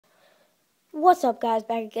What's up, guys?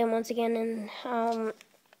 Back again once again, and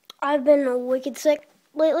I've been wicked sick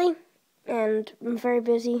lately, and I'm very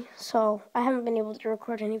busy, so I haven't been able to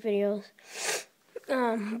record any videos.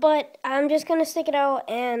 But I'm just gonna stick it out,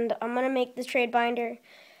 and I'm gonna make this trade binder.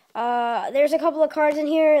 There's a couple of cards in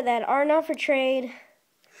here that are not for trade,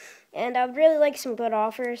 and I'd really like some good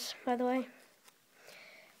offers, by the way.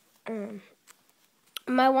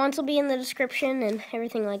 My wants will be in the description and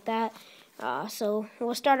everything like that. So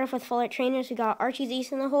we'll start off with full art trainers. We got Archie's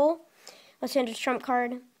Ace in the hole. Lysandra's trump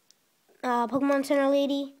card. Pokemon Center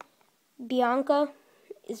Lady. Bianca.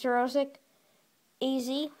 Xearneas. AZ.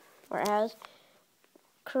 Or as.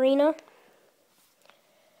 Karina.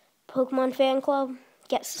 Pokemon Fan Club.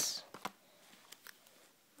 Guess.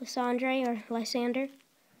 Lysandre or Lysandre.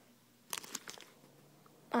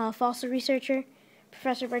 Fossil Researcher.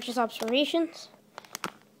 Professor Birch's Observations.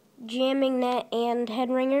 Jamming Net and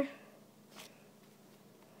Headringer.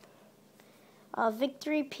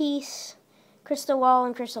 Victory Piece, Crystal Wall,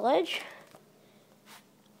 and Crystal Edge.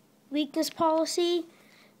 Weakness Policy,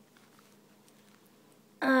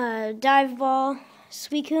 Dive Ball,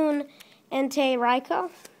 Suicune, Entei, Raikou.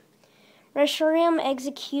 Reshiram,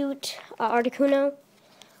 Execute, Articuno.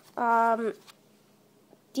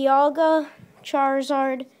 Dialga,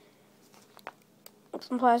 Charizard,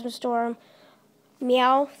 some Plasma Storm,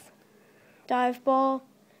 Meowth, Dive Ball.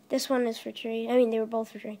 This one is for trade. I mean, they were both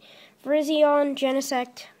for trade. Reshiram,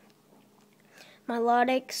 Genesect,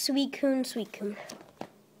 Melodic, Suicune.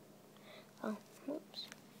 Oh, whoops.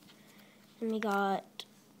 And we got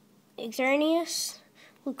Xearneas,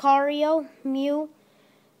 Lucario, Mew,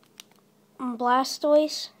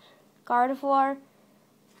 Blastoise, Gardivore,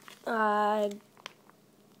 Groundon,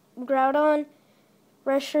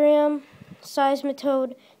 Reshiram,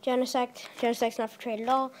 Seismitoad, Genesect. Genesect's not for trade at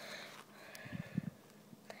all.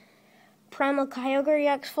 Primal Kyogre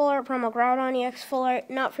EX Full Art, Primal Groudon EX Full Art,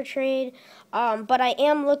 not for trade. But I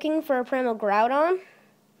am looking for a Primal Groudon.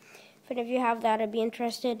 If any of you have that, I'd be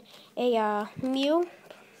interested. A Mew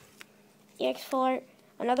EX Full Art,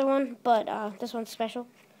 another one, but this one's special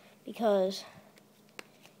because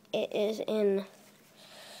it is in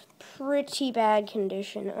pretty bad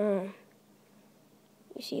condition.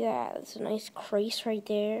 You see that? It's a nice crease right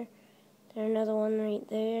there. There's another one right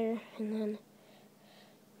there, and then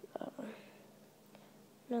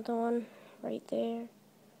another one right there.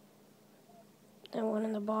 Then one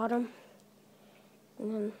in the bottom.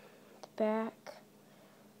 And then the back.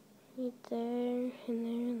 Right there, and there,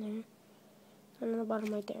 and there. And on the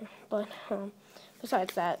bottom right there. But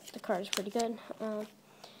besides that, the card is pretty good. I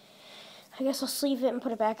guess I'll sleeve it and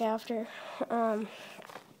put it back after.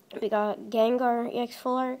 We got Gengar EX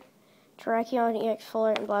Full Art, Jirachi EX Full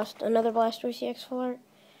Art, and another Blastoise EX Full Art.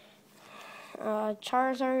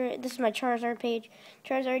 Charizard, this is my Charizard page.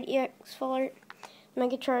 Charizard EX Full Art,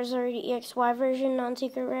 Mega Charizard EXY version,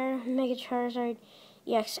 non-secret rare. Mega Charizard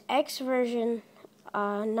EXX version,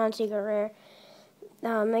 non-secret rare.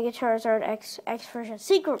 Mega Charizard X version,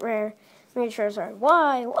 secret rare. Mega Charizard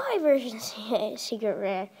Y version, secret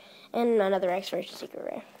rare. And another X version, secret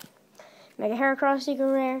rare. Mega Heracross,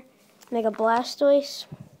 secret rare. Mega Blastoise.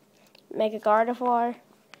 Mega Gardivore.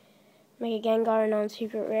 Mega Gengar,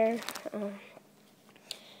 non-secret rare.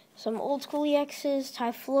 Some old school EXs,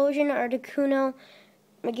 Typhlosion, Articuno,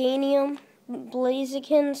 Meganium,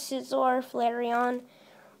 Blaziken, Scizor, Flareon,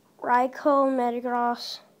 Raikou,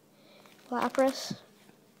 Metagross, Lapras,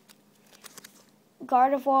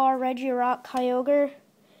 Gardivore, Regirock, Kyogre,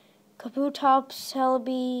 Kabutops,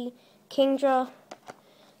 Celebi, Kingdra,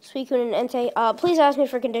 Suicune, and Entei. Please ask me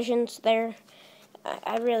for conditions there.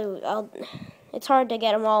 It's hard to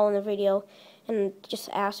get them all in the video, and just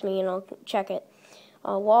ask me and I'll check it.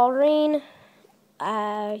 Walrein,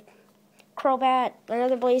 Crobat,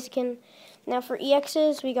 another Blaziken. Now for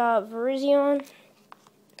EXs, we got Reshiram,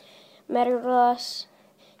 Metagross,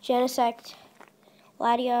 Genesect,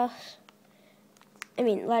 Latios,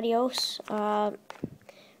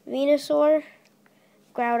 Venasuar,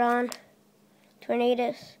 Groudon,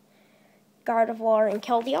 Tornadus, Gardivore, and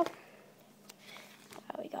Keldeo.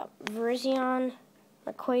 We got Reshiram,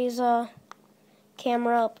 Rayquaza,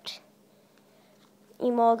 Camarupt,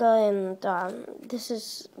 Emolga, and this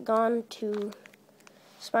is gone to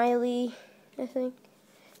Smiley, I think.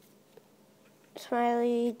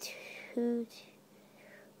 Smiley 2,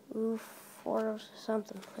 4 or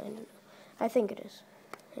something. I don't know. I think it is.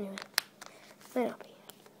 Anyway, might not be.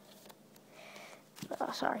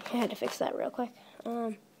 Sorry, I had to fix that real quick.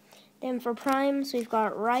 Then for primes, we've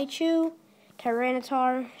got Raichu,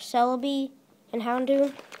 Tyranitar, Celebi, and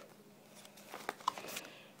Houndoom.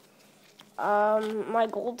 My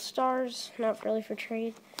gold stars, not really for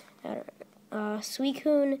trade.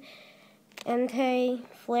 Suicune, Entei,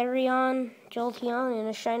 Flareon, Jolteon, and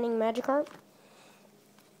a Shining Magikarp.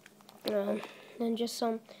 Then just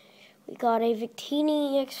some. We got a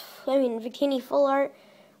Victini Full Art,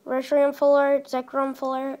 Reshiram Full Art, Zekrom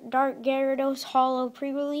Full Art, Dark Gyarados Hollow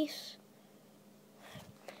Pre-Release.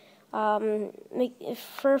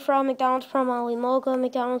 Furfrou McDonald's promo, Emolga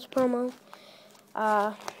McDonald's promo.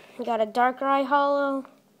 We got a Darkrai Hollow,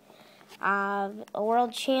 a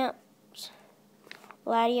World Champs,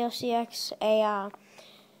 Latios CX, a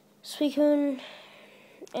Suicune,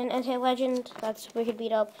 an Entei Legend. That's we could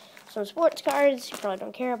beat up some sports cards you probably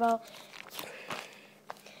don't care about.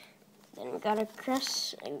 Then we got a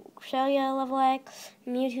Cresselia level X,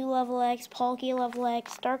 Mewtwo level X, Palkia level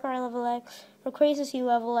X, Darkrai level X, Rayquaza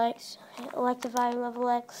level X, Electivire level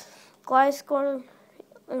X, Gliscor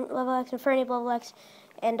level X, Infernape level X,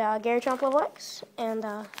 and Garchomp level X. And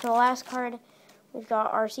for the last card, we've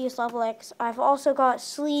got Arceus level X. I've also got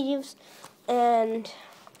sleeves, and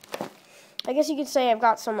I guess you could say I've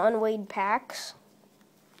got some unweighed packs.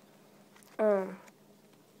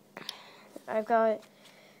 I've got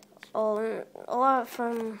a lot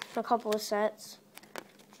from a couple of sets.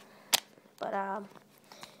 But,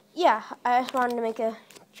 yeah, I just wanted to make a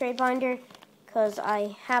trade binder because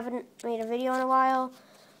I haven't made a video in a while.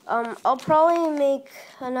 I'll probably make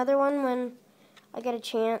another one when I get a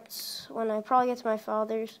chance, when I probably get to my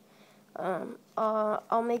father's.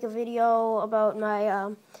 I'll make a video about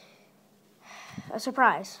my, a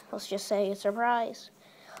surprise. Let's just say a surprise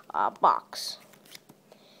box.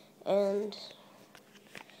 And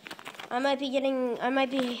I might be getting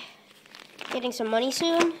some money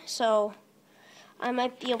soon, so I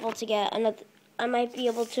might be able to get another. I might be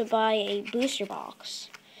able to buy a booster box,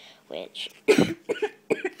 which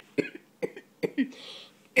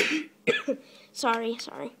sorry,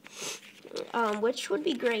 which would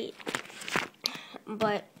be great.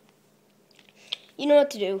 But you know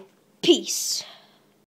what to do. Peace.